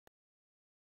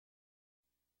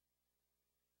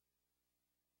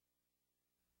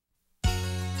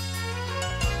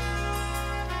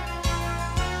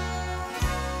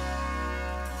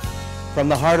from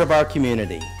the heart of our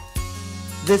community.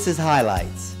 This is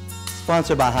Highlights,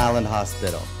 sponsored by Highland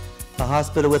Hospital, the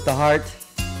hospital with the heart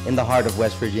in the heart of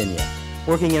West Virginia,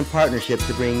 working in partnership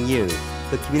to bring you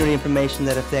the community information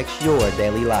that affects your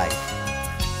daily life.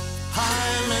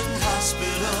 Highland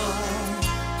Hospital,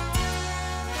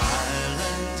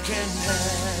 Highland can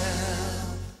help.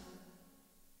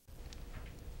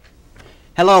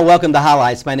 Hello and welcome to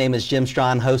Highlights. My name is Jim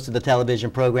Strawn, host of the television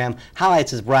program.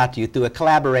 Highlights is brought to you through a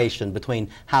collaboration between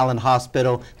Highland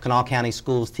Hospital, Kanawha County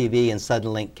Schools TV, and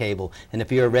Suddenlink Cable. And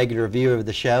if you're a regular viewer of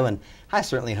the show, and I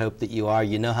certainly hope that you are,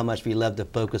 you know how much we love to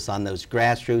focus on those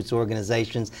grassroots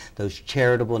organizations, those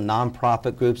charitable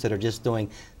nonprofit groups that are just doing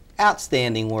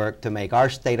outstanding work to make our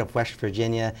state of West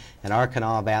Virginia and our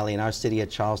Kanawha Valley and our city of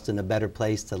Charleston a better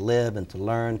place to live and to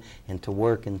learn and to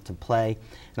work and to play.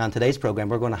 And on today's program,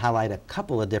 we're going to highlight a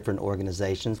couple of different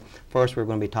organizations. First, we're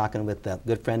going to be talking with a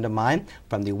good friend of mine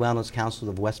from the Wellness Council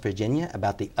of West Virginia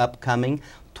about the upcoming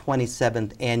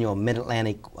 27th Annual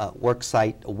Mid-Atlantic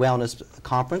Worksite Wellness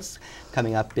Conference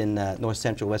coming up in North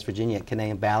Central West Virginia at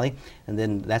Canaan Valley. And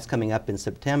then that's coming up in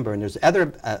September. And there's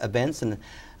other events and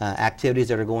activities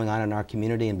that are going on in our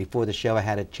community. And before the show, I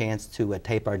had a chance to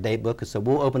tape our date book. So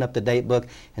we'll open up the date book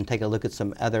and take a look at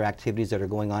some other activities that are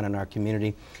going on in our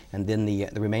community. And then the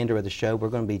remainder of the show, we're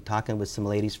going to be talking with some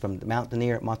ladies from the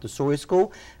Mountaineer at Montessori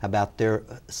School about their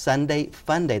Sunday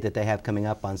Fun Day that they have coming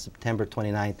up on September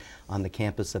 29th on the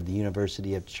campus of the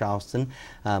University of Charleston.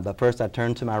 But first, I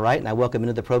turn to my right and I welcome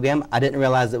into the program. I didn't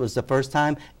realize it was the first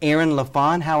time. Erin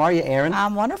LaFawn, how are you, Erin?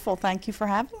 I'm wonderful. Thank you for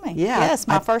having me. Yeah, yes,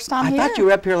 my first time here. I thought you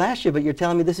were up here last year, but you're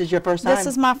telling me this is your first time? This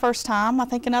is my first time. I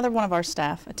think another one of our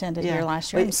staff attended here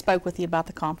last year and spoke with you about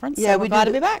the conference. Yeah, so we're glad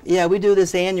to be back. Yeah, we do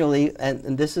this annually,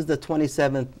 and this is the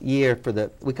 27th year for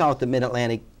we call it the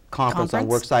Mid-Atlantic Conference on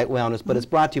Worksite Wellness, but it's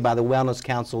brought to you by the Wellness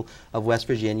Council of West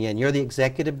Virginia, and you're the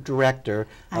Executive Director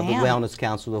of the Wellness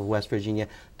Council of West Virginia.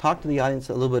 Talk to the audience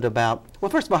a little bit about,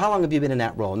 well, first of all, how long have you been in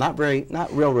that role? Not real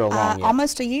long yet.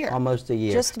 Almost a year. Almost a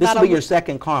year. Just this will be your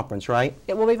second conference, right?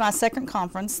 It will be my second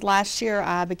conference. Last year,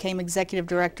 I became Executive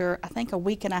Director, I think a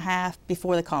week and a half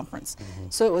before the conference.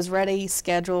 So it was ready,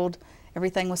 scheduled,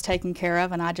 everything was taken care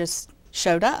of, and I just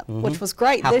showed up, which was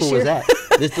great. How this cool year, was that?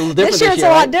 This year it's a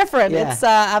lot different. Yeah. It's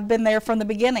I've been there from the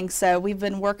beginning, so we've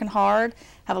been working hard,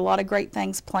 have a lot of great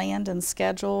things planned and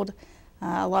scheduled.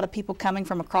 A lot of people coming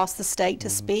from across the state to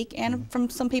speak, and from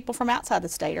some people from outside the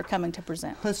state are coming to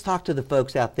present. Let's talk to the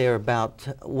folks out there about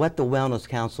what the Wellness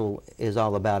Council is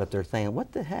all about. If they're saying,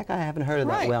 what the heck, I haven't heard of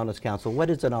that Wellness Council. What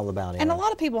is it all about, Erin? And a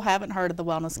lot of people haven't heard of the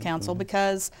Wellness Council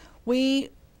because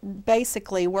we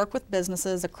basically work with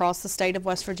businesses across the state of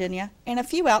West Virginia and a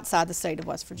few outside the state of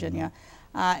West Virginia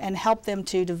and help them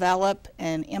to develop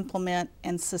and implement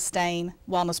and sustain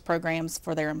wellness programs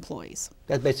for their employees.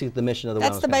 That's basically the mission of the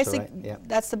Wellness Council, right? Yeah.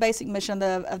 That's the basic mission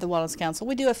of the Wellness Council.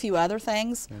 We do a few other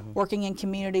things, working in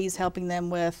communities, helping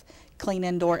them with clean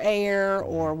indoor air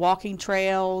or walking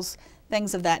trails,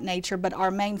 things of that nature, but our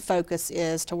main focus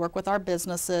is to work with our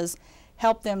businesses,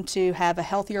 help them to have a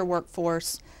healthier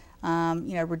workforce, you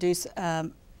know, reduce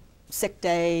sick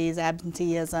days,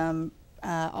 absenteeism,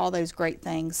 all those great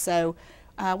things. So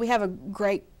we have a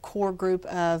great core group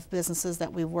of businesses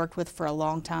that we've worked with for a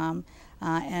long time,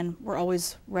 and we're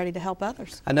always ready to help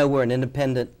others. I know we're an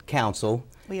independent council.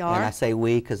 We are. And I say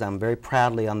we because I'm very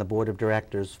proudly on the board of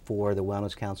directors for the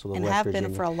Wellness Council of West Virginia. And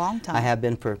have been for a long time. I have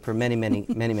been for many,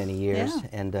 many years. Yeah.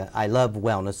 And I love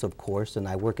wellness, of course, and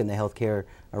I work in the healthcare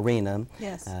arena,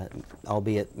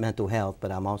 albeit mental health,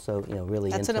 but I'm also, you know,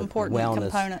 really That's into an important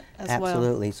wellness. Component as well.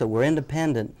 Absolutely. So we're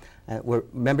independent. We're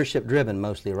membership driven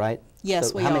mostly, right? Yes,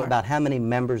 so we are. About how many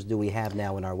members do we have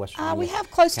now in our West Virginia We have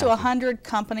close Council? to 100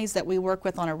 companies that we work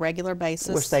with on a regular basis.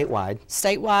 We're statewide.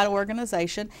 Statewide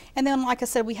organization. And then, like I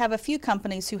said, we have a few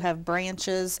companies who have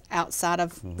branches outside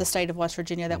of the state of West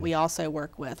Virginia that we also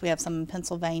work with. We have some in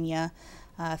Pennsylvania,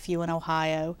 a few in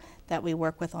Ohio that we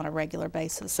work with on a regular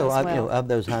basis so as well. You know, of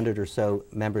those 100 or so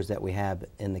members that we have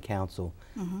in the council,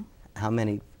 how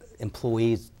many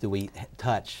employees do we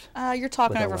touch? You're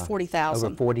talking over 40,000.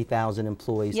 Over 40,000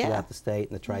 employees throughout the state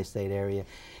and the tri-state area.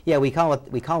 Yeah, we call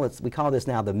this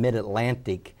now the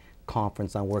Mid-Atlantic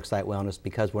Conference on Worksite Wellness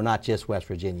because we're not just West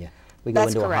Virginia. We go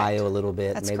into Ohio a little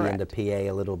bit, maybe into PA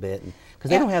a little bit, because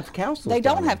they don't have councils. They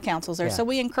don't have councils there, so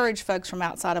we encourage folks from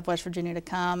outside of West Virginia to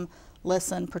come,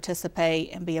 listen, participate,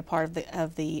 and be a part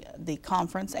of the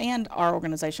conference and our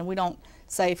organization. We don't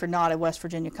say if you're not a West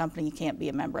Virginia company, you can't be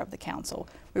a member of the council.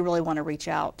 We really want to reach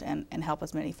out and help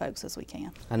as many folks as we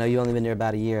can. I know you've only been there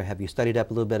about a year. Have you studied up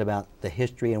a little bit about the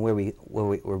history and where we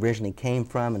originally came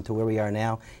from and to where we are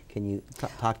now? Can you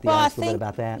talk to the audience a little bit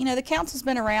about that? You know, the council's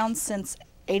been around since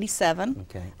 '87.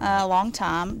 Okay. A long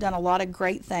time, done a lot of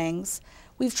great things.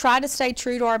 We've tried to stay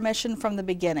true to our mission from the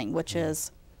beginning, which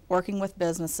is working with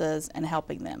businesses and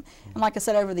helping them. And like I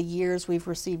said, over the years, we've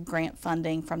received grant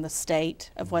funding from the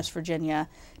state of West Virginia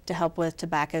to help with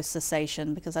tobacco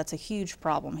cessation, because that's a huge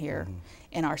problem here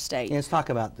in our state. And let's talk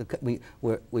about we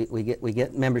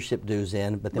get membership dues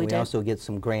in, but then we also get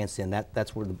some grants in.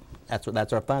 That's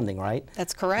our funding, right?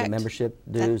 That's correct. The membership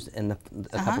dues and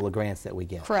a couple of grants that we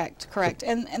get. Correct.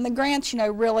 And the grants,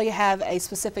 really have a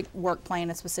specific work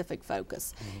plan, a specific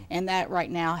focus, and that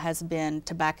right now has been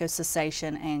tobacco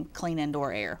cessation and clean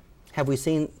indoor air. Have we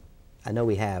seen? I know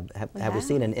we have. Have we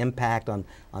seen an impact on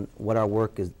what our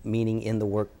work is meaning in the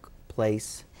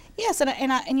workplace? Yes,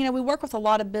 and we work with a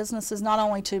lot of businesses not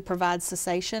only to provide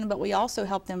cessation, but we also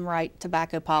help them write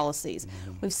tobacco policies.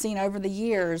 We've seen over the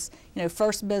years,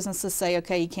 first businesses say,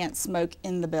 okay, you can't smoke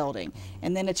in the building,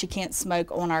 and then it's you can't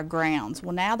smoke on our grounds.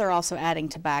 Well, now they're also adding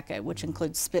tobacco, which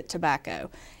includes spit tobacco,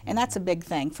 and that's a big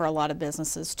thing for a lot of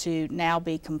businesses to now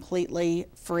be completely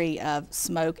free of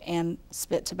smoke and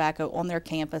spit tobacco on their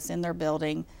campus, in their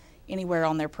building, anywhere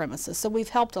on their premises. So we've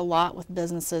helped a lot with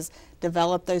businesses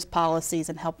develop those policies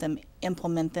and help them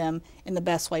implement them in the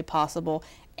best way possible,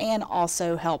 and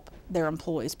also help their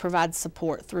employees provide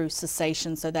support through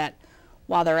cessation so that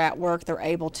while they're at work, they're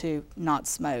able to not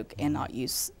smoke and not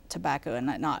use tobacco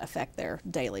and not affect their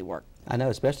daily work. I know,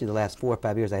 especially the last 4 or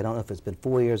 5 years, I don't know if it's been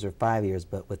 4 years or 5 years,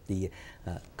 but with the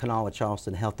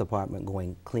Kanawha-Charleston Health Department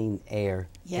going clean air,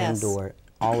 indoor,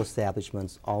 all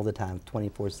establishments, all the time,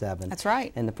 24/7. That's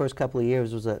right. And the first couple of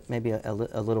years was maybe a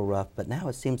little rough, but now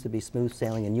it seems to be smooth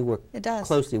sailing, and you work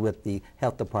closely with the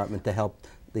health department to help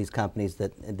these companies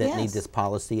that need this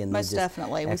policy and most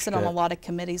definitely. We sit on a lot of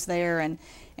committees there and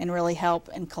really help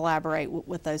and collaborate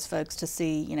with those folks to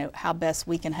see how best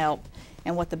we can help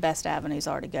and what the best avenues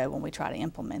are to go when we try to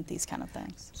implement these kind of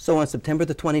things. So on September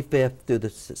the 25th through the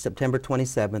September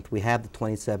 27th, we have the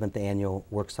 27th annual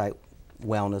Worksite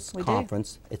Wellness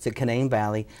Conference. It's at Canaan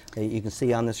Valley. You can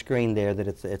see on the screen there that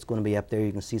it's going to be up there.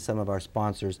 You can see some of our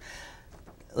sponsors.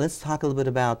 Let's talk a little bit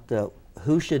about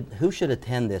who should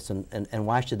attend this and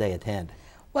why should they attend?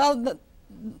 Well,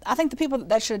 I think the people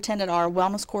that should attend it are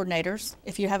wellness coordinators,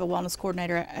 if you have a wellness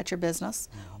coordinator at your business,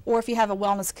 or if you have a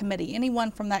wellness committee. Anyone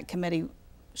from that committee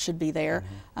should be there.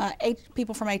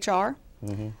 People from HR.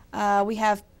 We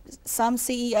have some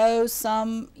CEOs,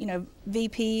 some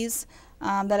VPs.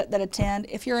 That attend.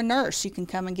 If you're a nurse, you can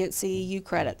come and get CEU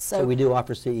credits. So we do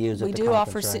offer CEUs at the conference, we do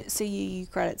offer right? CEU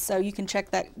credits, so you can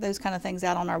check those kind of things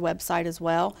out on our website as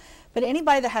well. But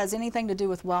anybody that has anything to do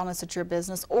with wellness at your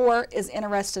business or is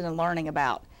interested in learning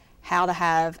about how to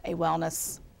have a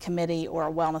wellness committee or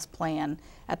a wellness plan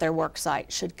at their work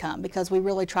site should come, because we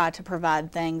really try to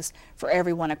provide things for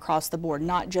everyone across the board,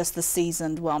 not just the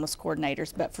seasoned wellness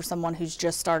coordinators, but for someone who's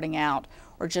just starting out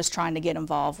or just trying to get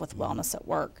involved with wellness at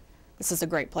work. This is a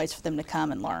great place for them to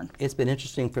come and learn. It's been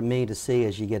interesting for me to see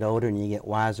as you get older and you get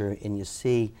wiser and you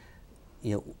see,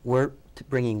 we're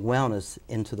bringing wellness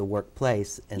into the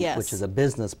workplace, and which is a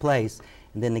business place,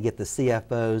 and then to get the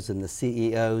CFOs and the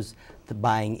CEOs to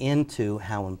buying into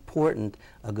how important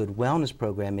a good wellness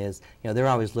program is. They're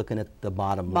always looking at the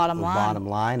bottom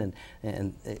line,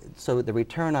 and so the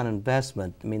return on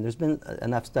investment. I mean, there's been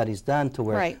enough studies done to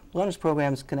where wellness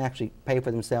programs can actually pay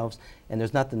for themselves, and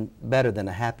there's nothing better than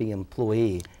a happy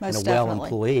employee and a well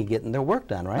employee getting their work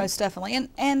done, right? Most definitely,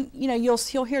 and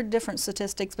you'll hear different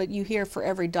statistics, but you hear for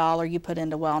every dollar you put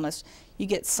into wellness, you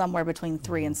get somewhere between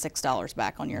 $3 and $6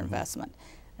 back on your investment.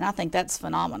 And I think that's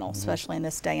phenomenal, especially in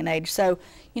this day and age. So,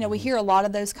 we hear a lot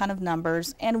of those kind of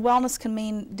numbers, and wellness can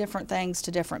mean different things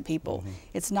to different people.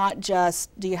 It's not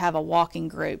just, do you have a walking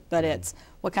group, but it's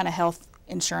what kind of health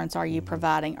insurance are you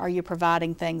providing? Are you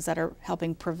providing things that are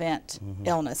helping prevent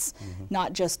illness,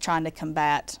 not just trying to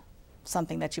combat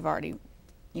something that you've already,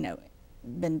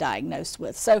 been diagnosed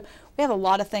with. So we have a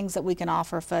lot of things that we can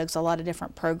offer folks, a lot of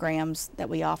different programs that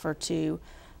we offer to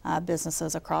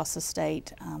businesses across the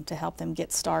state to help them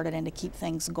get started and to keep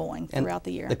things going throughout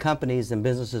the year. The companies and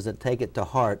businesses that take it to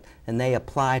heart and they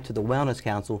apply to the Wellness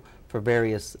Council for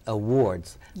various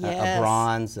awards, a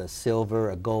bronze, a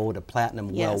silver, a gold, a platinum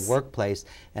well workplace.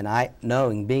 And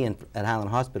knowing being at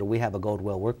Highland Hospital, we have a gold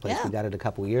well workplace. We got it a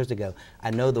couple of years ago. I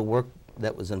know the work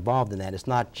that was involved in that. It's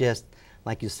not just,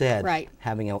 like you said,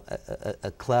 having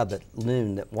a club at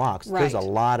noon that walks. There's a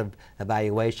lot of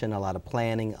evaluation, a lot of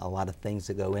planning, a lot of things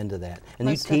that go into that. And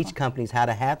you teach companies how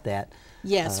to have that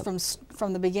Yes,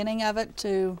 from the beginning of it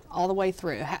to all the way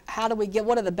through. How do we get?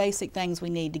 What are the basic things we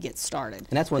need to get started? And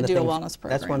that's one to of the do things, a wellness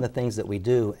program. That's one of the things that we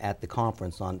do at the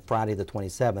conference on Friday the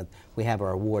 27th. We have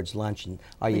our awards luncheon.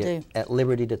 Are you at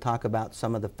liberty to talk about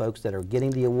some of the folks that are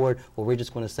getting the award, or we're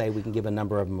just going to say we can give a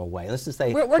number of them away? Let's just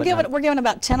say we're giving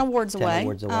about 10 awards 10 away.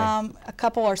 awards away. A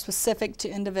couple are specific to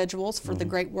individuals for the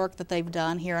great work that they've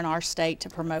done here in our state to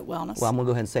promote wellness. Well, I'm going to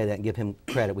go ahead and say that and give him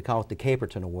credit. We call it the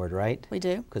Caperton Award, right? We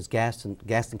do. Because Gaston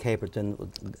Caperton,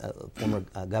 former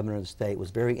governor of the state,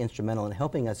 was very instrumental in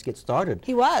helping us get started.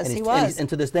 He was. And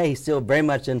to this day, he's still very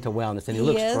much into wellness, and he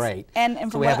looks great.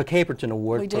 And so we have a Caperton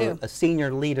Award for do. a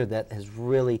senior leader that has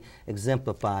really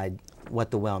exemplified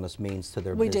what the wellness means to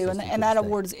their business. We do, and that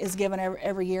award is given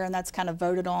every year, and that's kind of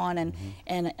voted on, and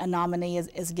a nominee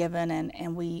is given,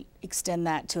 and we extend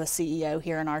that to a CEO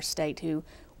here in our state who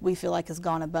we feel like has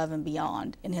gone above and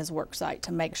beyond in his work site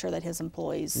to make sure that his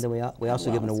employees. And then we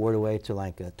also give an award away to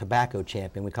like a tobacco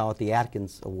champion. We call it the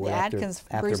Atkins Award after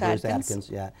Bruce Atkins.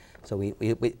 Yeah. So we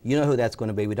you know who that's going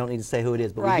to be. We don't need to say who it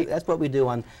is, but that's what we do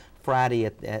on Friday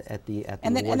at the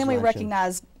and then we luncheon.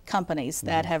 recognize companies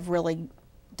that have really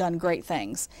done great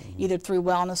things, either through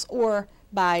wellness or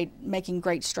by making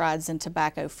great strides in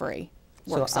tobacco-free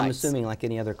work sites. I'm assuming, like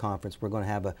any other conference, we're going to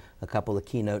have a couple of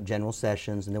keynote general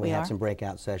sessions, and then we have some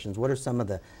breakout sessions. What are some of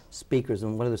the speakers,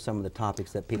 and what are some of the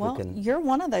topics that people can? You're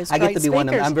one of those I great get to be speakers. one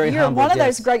of them. I'm very You're humbled. One of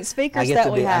those great speakers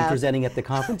that we have. I'm presenting at the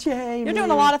conference. Yay! You're doing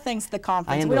a lot of things at the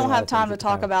conference. We don't have time to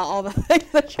talk about all the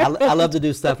things that you're doing. I love to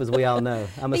do stuff, as we all know.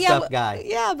 I'm a stuff guy.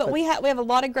 Yeah, but we have a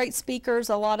lot of great speakers,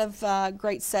 a lot of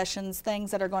great sessions, things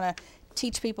that are going to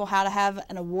teach people how to have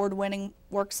an award-winning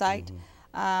work site.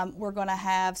 We're going to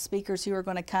have speakers who are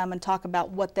going to come and talk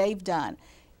about what they've done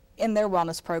in their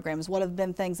wellness programs, what have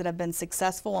been things that have been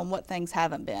successful and what things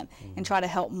haven't been, and try to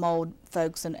help mold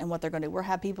folks and what they're going to do. We'll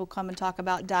have people come and talk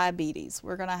about diabetes.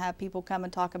 We're going to have people come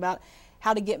and talk about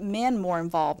how to get men more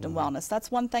involved in wellness. That's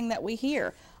one thing that we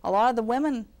hear. A lot of the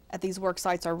women at these work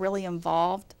sites are really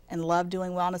involved and love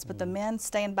doing wellness, but the men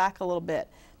stand back a little bit.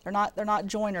 They're not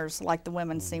joiners like the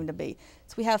women seem to be.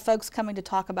 So we have folks coming to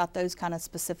talk about those kind of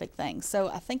specific things. So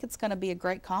I think it's going to be a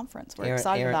great conference. We're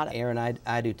excited about it. Aaron,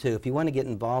 I do too. If you want to get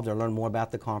involved or learn more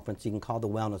about the conference, you can call the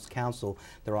Wellness Council.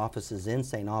 Their office is in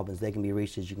St. Albans. They can be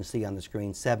reached, as you can see on the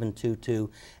screen,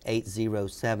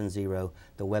 722-8070.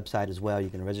 The website as well. You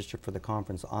can register for the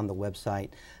conference on the website,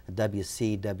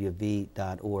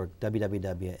 wcwv.org,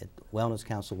 www.Wellness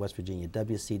Council West Virginia,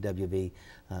 wcwv.org.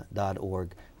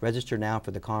 Register now for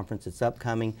the conference. It's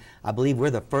upcoming. I believe we're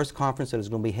the first conference that is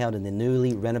going to be held in the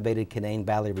newly renovated Canaan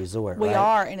Valley Resort. We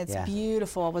are, and it's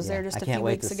beautiful. I was there just a few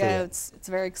weeks ago. It's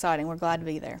very exciting. We're glad to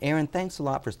be there. Aaron, thanks a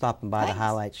lot for stopping by the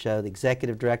Highlight Show. The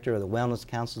Executive Director of the Wellness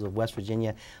Councils of West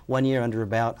Virginia. 1 year under her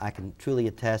belt. I can truly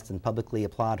attest and publicly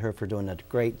applaud her for doing a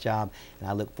great job, and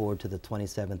I look forward to the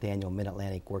 27th Annual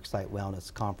Mid-Atlantic Worksite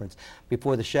Wellness Conference.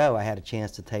 Before the show, I had a chance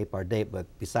to tape our date book.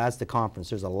 Besides the conference,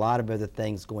 there's a lot of other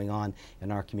things going on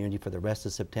in our community for the rest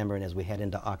of September and as we head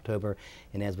into October.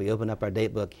 And as we open up our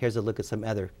date book, here's a look at some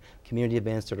other community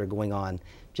events that are going on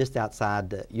just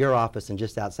outside your office and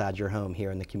just outside your home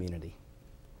here in the community.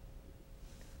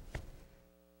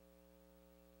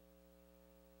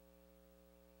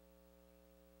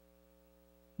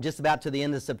 Just about to the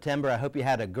end of September. I hope you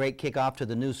had a great kickoff to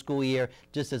the new school year.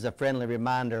 Just as a friendly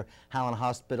reminder, Highland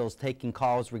Hospital is taking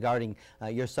calls regarding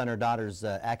your son or daughter's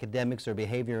academics or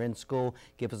behavior in school.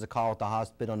 Give us a call at the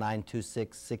hospital,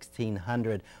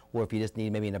 926-1600, or if you just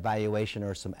need maybe an evaluation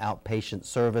or some outpatient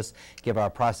service, give our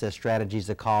process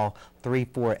strategies a call,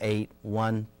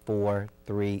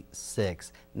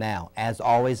 348-1436. Now, as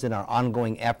always, in our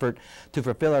ongoing effort to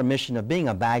fulfill our mission of being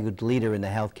a valued leader in the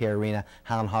healthcare arena,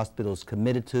 Highland Hospital is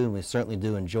committed to, and we certainly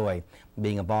do enjoy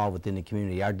being involved within the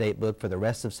community. Our date book for the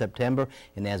rest of September,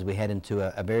 and as we head into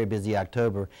a very busy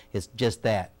October, is just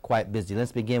that, quite busy.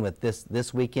 Let's begin with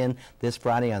this weekend, this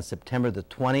Friday on September the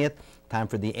 20th, time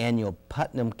for the annual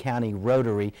Putnam County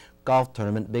Rotary Golf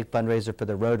Tournament, big fundraiser for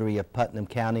the Rotary of Putnam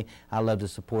County. I love to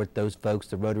support those folks,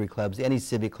 the Rotary clubs, any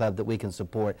civic club that we can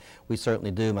support. We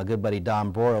certainly do. My good buddy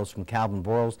Don Broyles from Calvin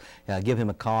Broyles, give him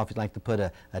a call if you'd like to put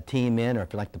a team in, or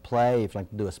if you'd like to play, if you'd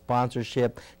like to do a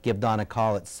sponsorship, give Don a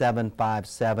call at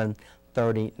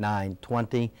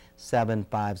 757-3920,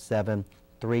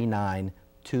 757-3920.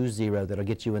 that'll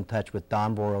get you in touch with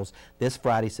Don Broyles this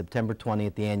Friday, September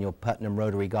 20th, the annual Putnam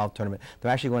Rotary Golf Tournament.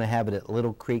 They're actually going to have it at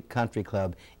Little Creek Country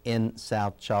Club in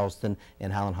South Charleston,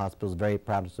 and Highland Hospital is very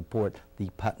proud to support the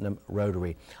Putnam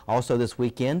Rotary. Also this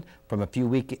weekend, from a few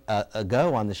weeks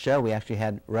ago on the show, we actually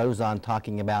had Rose on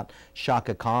talking about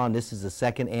Shaka Khan. This is the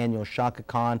second annual Shaka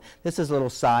Khan. This is a little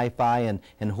sci-fi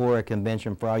and horror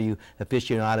convention for all you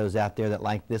aficionados out there that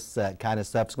like this kind of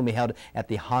stuff. It's going to be held at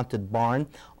the Haunted Barn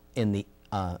in the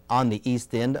on the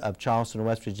east end of Charleston,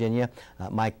 West Virginia.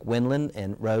 Mike Wendland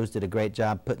and Rose did a great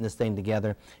job putting this thing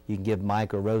together. You can give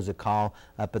Mike or Rose a call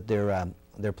up at their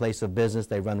place of business.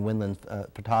 They run Wendland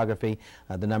Photography.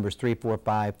 The number is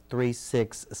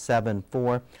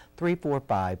 345-3674,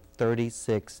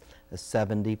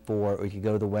 345-3674, or you can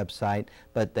go to the website,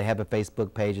 but they have a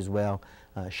Facebook page as well.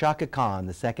 Shaka Khan,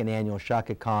 the second annual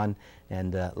Shaka Khan,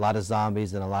 and a lot of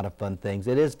zombies and a lot of fun things.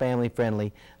 It is family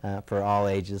friendly for all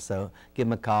ages, so give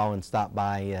them a call and stop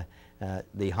by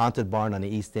the Haunted Barn on the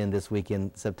East End this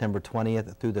weekend, September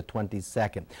 20th through the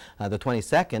 22nd. The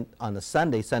 22nd on the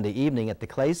Sunday evening at the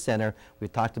Clay Center.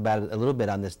 We've talked about it a little bit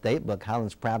on this date book.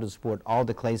 Highland's proud to support all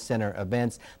the Clay Center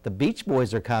events. The Beach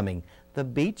Boys are coming. The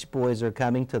Beach Boys are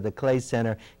coming to the Clay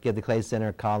Center. Give the Clay Center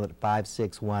a call at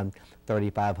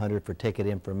 561-3500 for ticket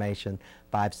information.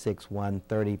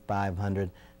 561-3500.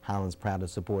 Highland's proud to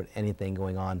support anything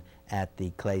going on at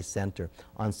the Clay Center.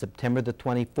 On September the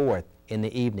 24th, in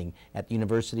the evening at the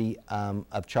University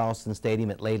of Charleston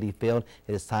Stadium at Laley Field,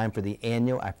 it is time for the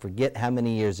annual, I forget how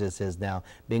many years this is now,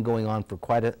 been going on for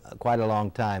quite a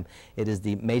long time. It is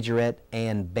the Majorette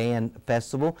and Band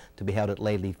Festival to be held at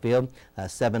Laley Field.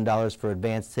 $7 for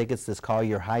advance tickets. Just call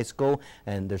your high school,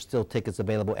 and there's still tickets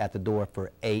available at the door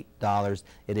for $8.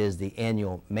 It is the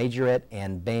annual Majorette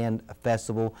and Band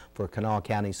Festival for Kanawha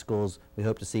County Schools. We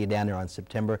hope to see you down there on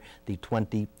September the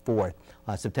 24th.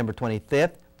 September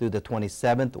 25th through the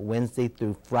 27th, Wednesday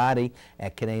through Friday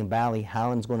at Canaan Valley.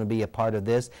 Highland's going to be a part of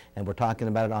this, and we're talking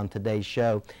about it on today's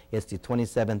show. It's the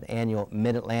 27th Annual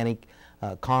Mid-Atlantic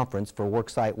Conference for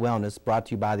Worksite Wellness, brought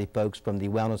to you by the folks from the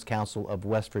Wellness Council of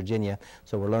West Virginia.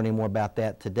 So we're learning more about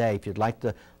that today. If you'd like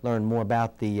to learn more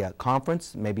about the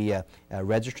conference, maybe a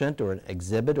registrant or an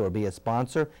exhibit or be a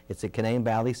sponsor, it's at Canaan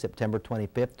Valley, September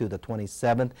 25th through the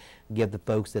 27th. Give the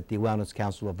folks at the Wellness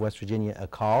Council of West Virginia a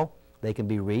call. They can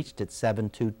be reached at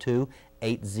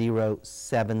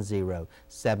 722-8070,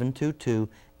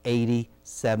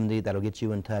 722-8070. That'll get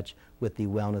you in touch with the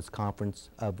Wellness Conference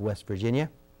of West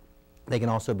Virginia. They can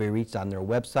also be reached on their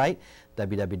website,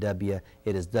 www.wcwv.org,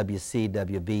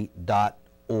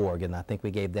 and I think we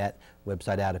gave that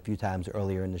website out a few times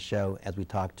earlier in the show as we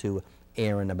talked to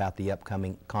Aaron about the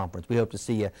upcoming conference. We hope to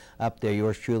see you up there.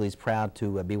 Yours truly is proud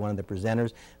to be one of the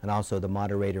presenters and also the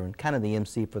moderator and kind of the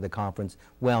MC for the conference.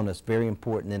 Wellness, very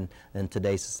important in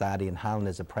today's society, and Highland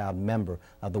is a proud member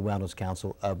of the Wellness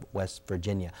Council of West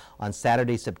Virginia. On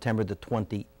Saturday, September the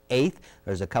 28th,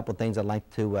 there's a couple things I'd like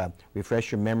to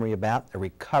refresh your memory about. A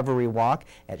recovery walk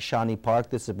at Shawnee Park.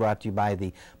 This is brought to you by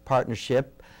the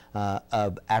Partnership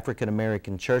of African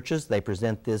American Churches. They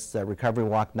present this recovery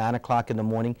walk 9 o'clock in the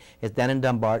morning. It's down in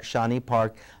Dunbar at Shawnee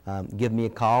Park. Give me a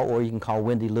call, or you can call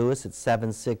Wendy Lewis at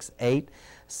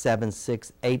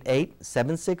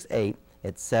 768-7688.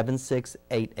 It's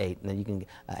 7688, and then you can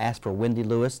ask for Wendy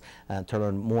Lewis to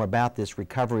learn more about this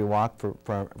recovery walk for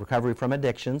recovery from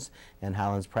addictions. And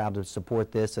Highland's proud to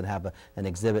support this and have an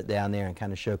exhibit down there and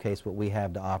kind of showcase what we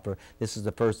have to offer. This is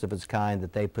the first of its kind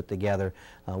that they put together.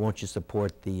 Won't you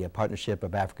support the Partnership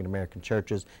of African American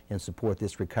Churches and support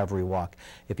this recovery walk?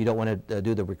 If you don't want to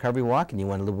do the recovery walk and you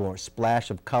want a little more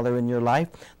splash of color in your life,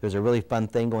 there's a really fun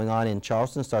thing going on in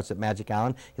Charleston. It starts at Magic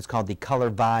Island. It's called the Color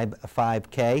Vibe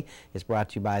 5K. It's brought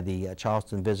to you by the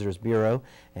Charleston Visitors Bureau,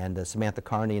 and Samantha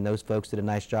Carney and those folks did a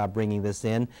nice job bringing this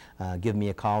in. Give me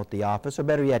a call at the office, or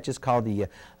better yet, just call the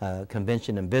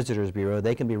Convention and Visitors Bureau.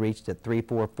 They can be reached at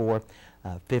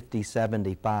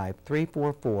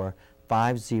 344-5075,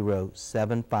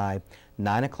 344-5075.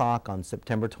 9 o'clock on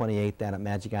September 28th down at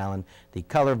Magic Island, the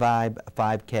Color Vibe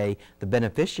 5K. The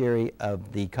beneficiary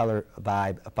of the Color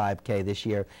Vibe 5K this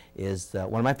year is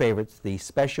one of my favorites. The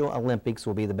Special Olympics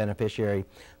will be the beneficiary.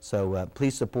 So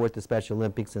please support the Special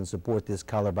Olympics and support this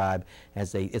Color Vibe.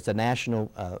 It's a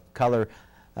national Color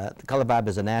Vibe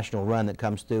is a national run that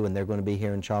comes through, and they're going to be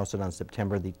here in Charleston on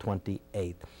September the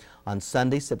 28th. On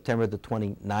Sunday, September the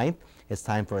 29th, it's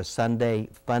time for a Sunday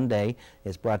Fun Day.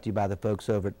 It's brought to you by the folks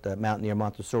over at Mountaineer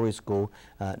Montessori School,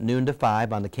 noon to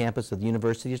 5 on the campus of the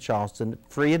University of Charleston.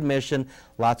 Free admission,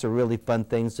 lots of really fun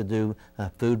things to do.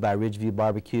 Food by Ridgeview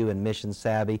Barbecue and Mission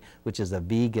Savvy, which is a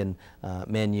vegan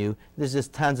menu. There's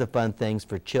just tons of fun things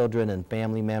for children and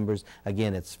family members.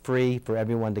 Again, it's free for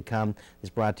everyone to come. It's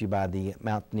brought to you by the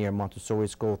Mountaineer Montessori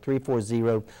School.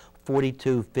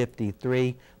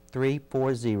 340-4253.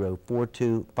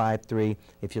 340-4253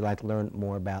 if you'd like to learn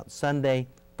more about Sunday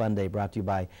Fun Day, brought to you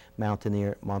by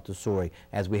Mountaineer Montessori.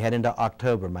 As we head into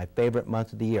October, my favorite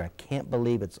month of the year, I can't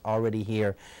believe it's already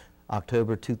here,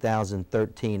 October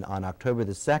 2013. On October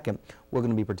the 2nd, we're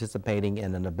going to be participating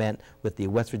in an event with the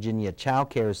West Virginia Child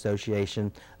Care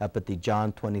Association up at the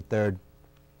John 23rd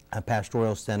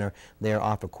Pastoral Center there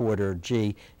off of Corridor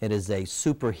G. It is a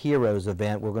superheroes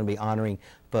event. We're going to be honoring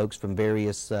folks from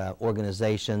various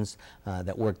organizations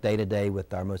that work day to day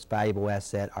with our most valuable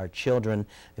asset, our children.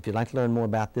 If you'd like to learn more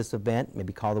about this event,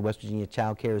 maybe call the West Virginia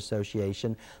Child Care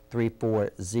Association,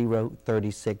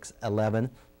 340-3611,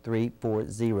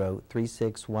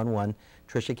 340-3611.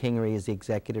 Tricia Kingery is the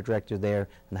executive director there,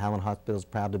 and Highland Hospital is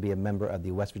proud to be a member of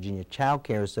the West Virginia Child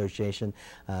Care Association.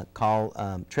 Call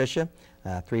Tricia,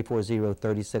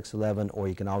 340-3611, or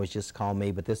you can always just call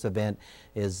me. But this event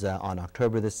is on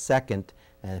October the 2nd,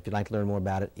 and if you'd like to learn more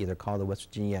about it, either call the West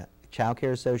Virginia Child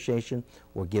Care Association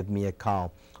or give me a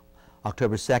call.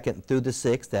 October 2nd through the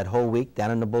 6th, that whole week,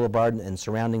 down on the boulevard and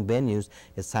surrounding venues,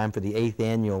 it's time for the 8th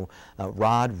annual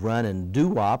Rod, Run, and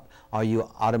Doo-Wop. All you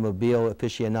automobile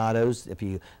aficionados, if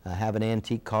you have an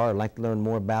antique car or like to learn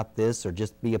more about this or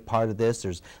just be a part of this,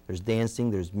 there's dancing,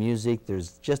 there's music,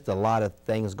 there's just a lot of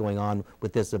things going on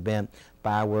with this event.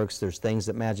 Fireworks, there's things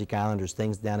at Magic Island, there's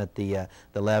things down at the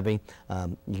levee.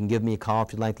 You can give me a call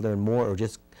if you'd like to learn more, or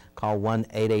just call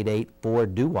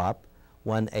 1-888-4-DOO-WOP,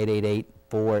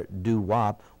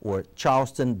 1-888-4-DOO-WOP, or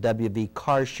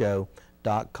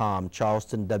CharlestonWVCarshow.com,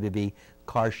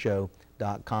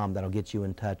 CharlestonWVCarshow.com. That'll get you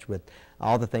in touch with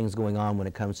all the things going on when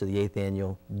it comes to the 8th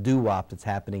annual Doo-Wop that's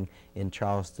happening in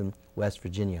Charleston, West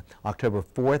Virginia. October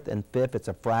 4th and 5th, it's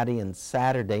a Friday and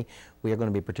Saturday. We are going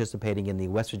to be participating in the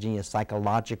West Virginia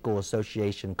Psychological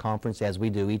Association Conference, as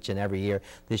we do each and every year.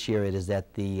 This year it is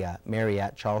at the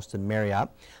Marriott, Charleston Marriott.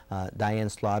 Diane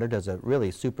Slaughter does a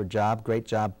really super job, great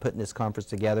job putting this conference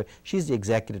together. She's the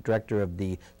executive director of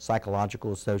the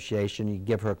Psychological Association. You can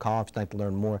give her a call if you'd like to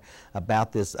learn more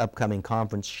about this upcoming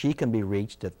conference. She can be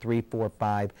reached at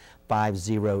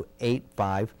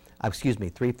 345-5085. Excuse me,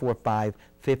 345-5805,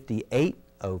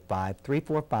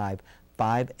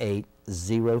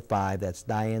 345-5805. That's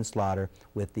Diane Slaughter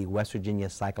with the West Virginia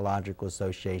Psychological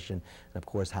Association. And of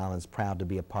course, Highland's proud to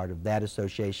be a part of that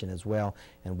association as well.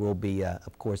 And we'll be,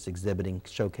 of course, exhibiting,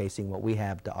 showcasing what we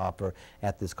have to offer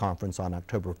at this conference on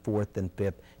October 4th and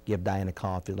 5th. Give Diane a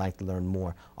call if you'd like to learn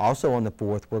more. Also on the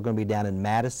 4th, we're going to be down in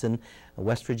Madison,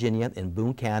 West Virginia, in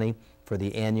Boone County, for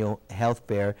the annual health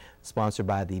fair sponsored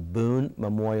by the Boone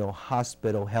Memorial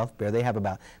Hospital Health Fair. They have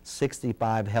about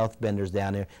 65 health vendors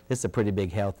down there. This is a pretty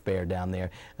big health fair down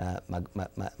there.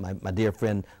 My dear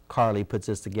friend Carly puts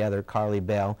this together, Carly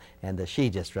Bell, and she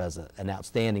just does an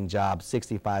outstanding job.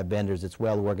 65 vendors. It's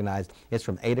well organized. It's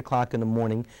from 8 o'clock in the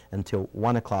morning until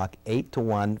 1 o'clock, 8 to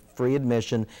 1, free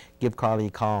admission. Give Carly a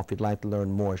call if you'd like to learn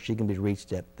more. She can be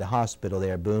reached at the hospital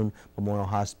there, Boone Memorial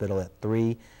Hospital, at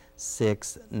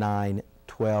 369-1230,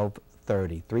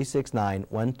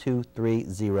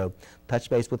 369-1230. Touch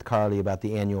base with Carly about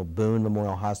the annual Boone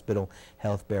Memorial Hospital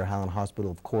Health Fair. Highland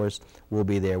Hospital, of course, will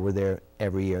be there. We're there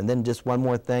every year. And then just one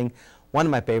more thing. One of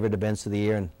my favorite events of the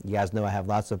year, and you guys know I have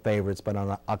lots of favorites, but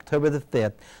on October the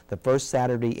 5th, the first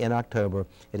Saturday in October,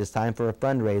 it is time for a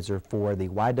fundraiser for the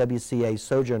YWCA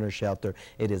Sojourner Shelter.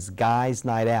 It is Guys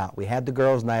Night Out. We had the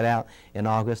Girls Night Out in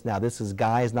August. Now this is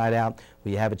Guys Night Out,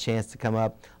 where you have a chance to come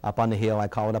up on the hill. I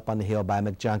call it Up on the Hill by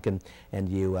McJunkin, and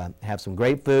you have some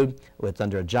great food. It's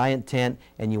under a giant tent,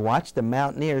 and you watch the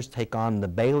Mountaineers take on the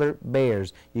Baylor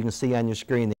Bears. You can see on your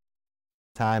screen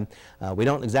time. We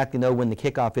don't exactly know when the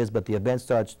kickoff is, but the event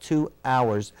starts 2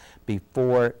 hours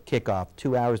before kickoff.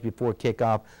 2 hours before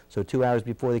kickoff, so 2 hours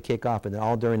before the kickoff, and then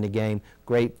all during the game.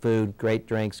 Great food, great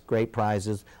drinks, great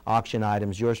prizes, auction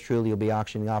items. Yours truly will be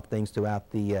auctioning off things throughout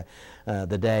the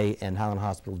day, and Highland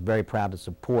Hospital is very proud to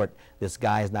support this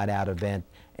Guys Night Out event.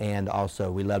 And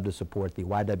also, we love to support the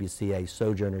YWCA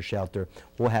Sojourner Shelter.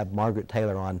 We'll have Margaret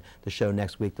Taylor on the show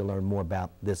next week to learn more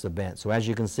about this event. So as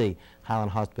you can see,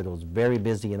 Highland Hospital is very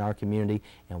busy in our community,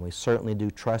 and we certainly do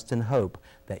trust and hope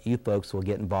that you folks will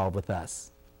get involved with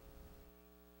us.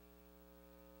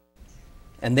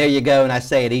 And there you go, and I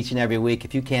say it each and every week,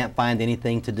 if you can't find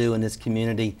anything to do in this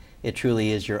community, it truly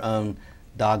is your own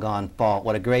doggone fault.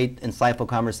 What a great, insightful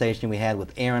conversation we had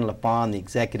with Aaron LaFawn, the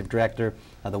Executive Director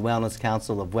of the Wellness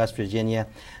Council of West Virginia.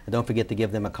 And don't forget to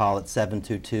give them a call at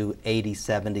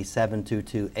 722-8070,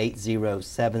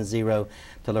 722-8070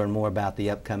 to learn more about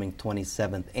the upcoming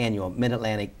 27th Annual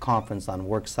Mid-Atlantic Conference on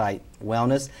Worksite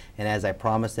Wellness. And as I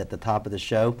promised at the top of the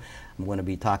show, I'm going to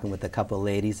be talking with a couple of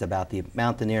ladies about the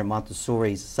Mountaineer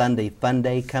Montessori's Sunday Fun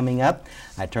Day coming up.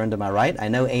 I turn to my right. I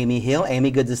know Amy Hill. Amy,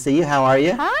 good to see you. How are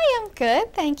you? Hi, I'm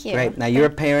good. Thank you. Great. Now, you're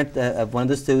a parent of one of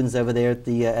the students over there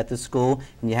at the school,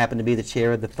 and you happen to be the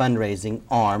chair of the fundraising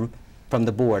arm from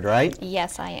the board, right?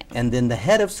 Yes, I am. And then the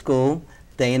head of school,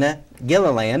 Dana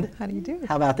Gilliland. How do you do?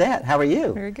 How about that? How are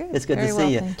you? Very good. It's good Very to well,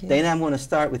 see you. thank you. Dana, I'm going to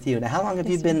start with you. Now, how long have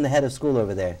you been the head of school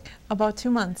over there? About 2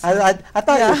 months. I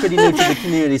thought you were pretty new to the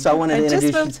community, so I wanted to I just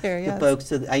introduce moved here, the yes.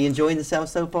 folks. Are you enjoying yourself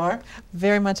so far?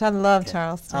 Very much. I love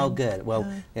Charleston. Oh, good. Well,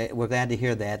 we're glad to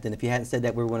hear that. And if you hadn't said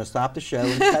that, we were going to stop the show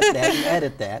and cut that and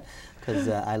edit that, because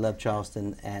I love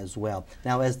Charleston as well.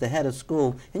 Now, as the head of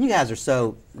school, and you guys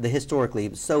are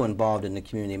historically so involved in the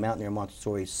community, Mountaineer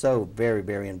Montessori, so very,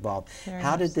 very involved. Very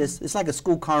How did this, it's like a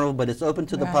school carnival, but it's open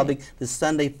to the public, this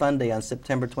Sunday Fun Day on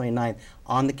September 29th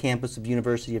on the campus of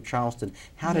University of Charleston.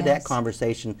 How did that Yes.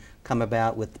 conversation come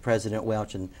about with President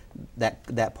Welch and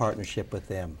that partnership with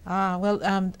them?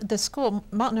 Well, the school,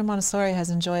 Mountaineer Montessori, has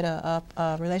enjoyed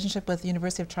a relationship with the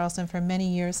University of Charleston for many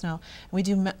years now. We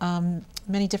do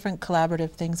many different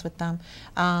collaborative things with them,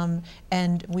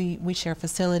 and we share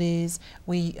facilities.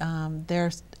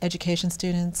 Their education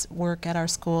students work at our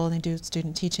school, and they do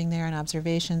student teaching there and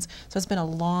observations. So it's been a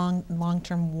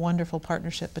long-term, wonderful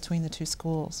partnership between the two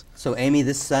schools. So, Amy,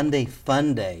 this Sunday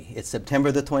Fun Day, it's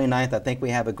September the 29th. I think we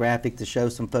have a graphic to show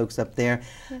some folks up there.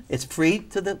 Yes. It's free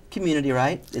to the community,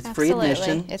 right? It's free Absolutely.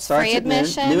 admission. It's Starts free at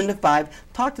admission. Noon to 5.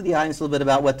 Talk to the audience a little bit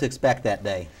about what to expect that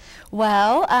day.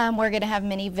 Well, we're going to have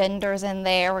many vendors in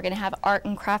there. We're going to have art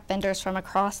and craft vendors from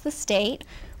across the state.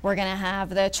 We're going to have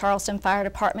the Charleston Fire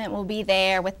Department will be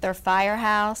there with their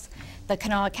firehouse. The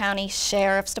Kanawha County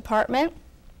Sheriff's Department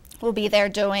will be there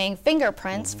doing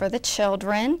fingerprints for the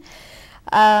children.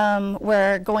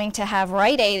 We're going to have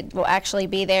Rite Aid will actually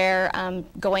be there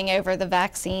going over the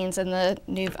vaccines and the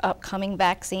new upcoming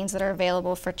vaccines that are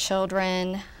available for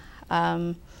children.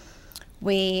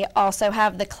 We also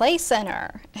have the Clay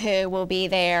Center who will be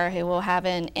there, who will have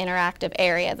an interactive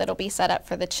area that'll be set up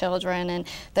for the children, and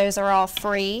those are all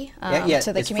free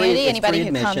to the community. Anybody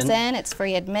who comes in, it's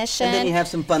free admission. And then you have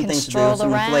some fun things to do,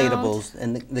 some inflatables,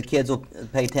 and the kids will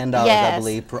pay $10, I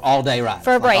believe, for all-day rides.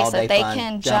 For a like bracelet, they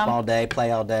can jump all day,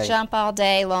 play all day. Jump all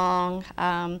day long,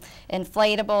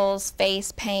 inflatables,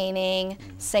 face painting,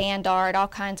 sand art, all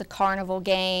kinds of carnival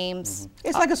games.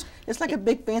 It's like a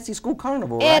big fancy school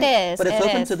carnival, right? It is. But it's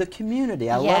open to the community.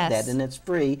 I love that, Yes. and it's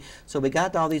free. So we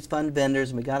got all these fun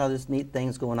vendors, and we got all these neat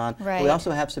things going on. Right. We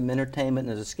also have some entertainment,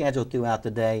 and there's a schedule throughout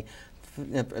the day,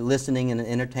 listening and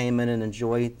entertainment, and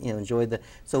enjoy the.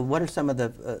 So what are some of the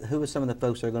who are some of the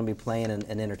folks that are going to be playing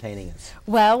and entertaining us?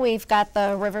 Well, we've got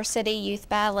the River City Youth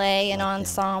Ballet and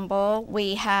Ensemble.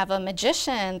 We have a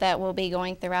magician that will be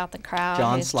going throughout the crowd.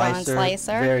 John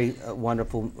Slicer, very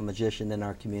wonderful magician in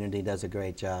our community, does a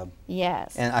great job.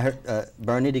 Yes. And I heard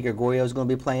Bernie DeGregorio is going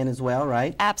to be playing as well,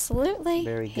 right? Absolutely.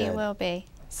 Very He good. will be.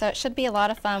 So it should be a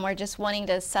lot of fun. We're just wanting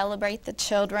to celebrate the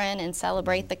children and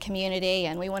celebrate the community,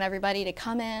 and we want everybody to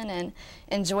come in and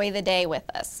enjoy the day with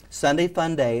us. Sunday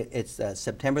Fun Day, it's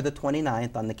September the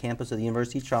 29th on the campus of the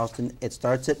University of Charleston. It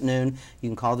starts at noon. You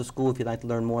can call the school if you'd like to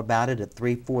learn more about it at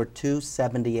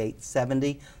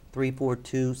 342-7870.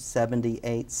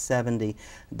 342-7870.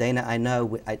 Dana, I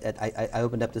know I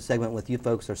opened up the segment with you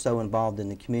folks are so involved in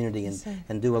the community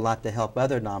and do a lot to help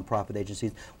other nonprofit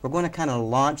agencies. We're going to kind of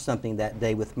launch something that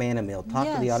day with Man a Meal. Talk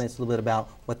to the audience a little bit about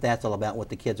what that's all about, what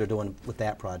the kids are doing with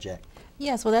that project.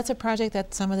 Yes, well, that's a project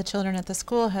that some of the children at the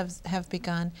school have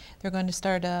begun. They're going to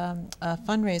start a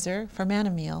fundraiser for Man a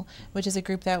Meal, which is a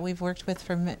group that we've worked with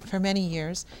for many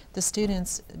years. The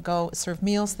students go serve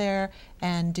meals there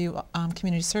and do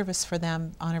community service for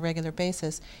them on a regular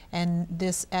basis. And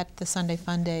at the Sunday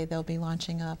Fun Day, they'll be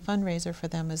launching a fundraiser for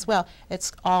them as well.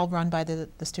 It's all run by the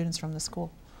students from the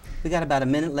school. We got about a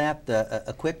minute left.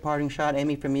 A quick parting shot,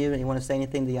 Amy, from you. And you want to say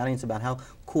anything to the audience about how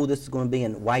cool this is going to be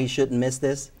and why you shouldn't miss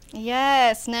this?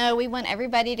 Yes, no, we want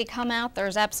everybody to come out.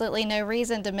 There's absolutely no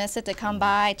reason to miss it, to come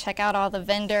by, check out all the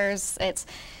vendors.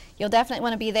 You'll definitely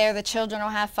want to be there. The children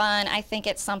will have fun. I think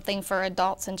it's something for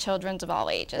adults and children of all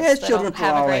ages. Yeah, it's children for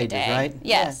have a all great ages, day. right?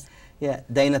 Yes. Yeah,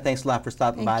 Dana, thanks a lot for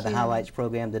stopping by Thank the you. Highlights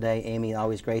program today. Amy,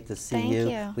 always great to see Thank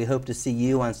you. you. We hope to see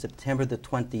you on September the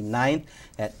 29th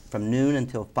from noon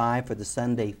until 5 for the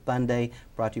Sunday Fun Day,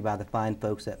 brought to you by the fine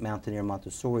folks at Mountaineer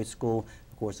Montessori School.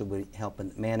 Of course, we'll be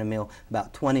helping Manamil.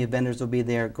 About 20 vendors will be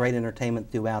there. Great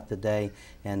entertainment throughout the day,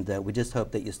 and we just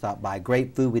hope that you stop by.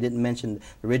 Great food. We didn't mention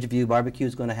the Ridgeview Barbecue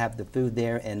is going to have the food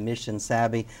there, and Mission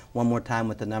Savvy. One more time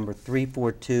with the number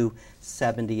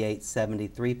 342-7870,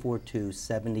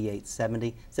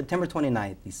 342-7870. September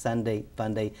 29th, the Sunday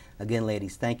Fun Day. Again,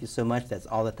 ladies, thank you so much. That's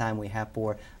all the time we have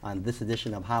for on this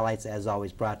edition of Highlights, as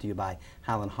always brought to you by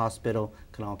Highland Hospital,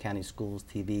 Kanawha County Schools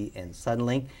TV, and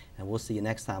Suddenlink. And we'll see you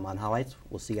next time on Highlights.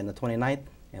 We'll see you on the 29th,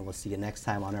 and we'll see you next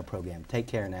time on our program. Take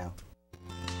care now.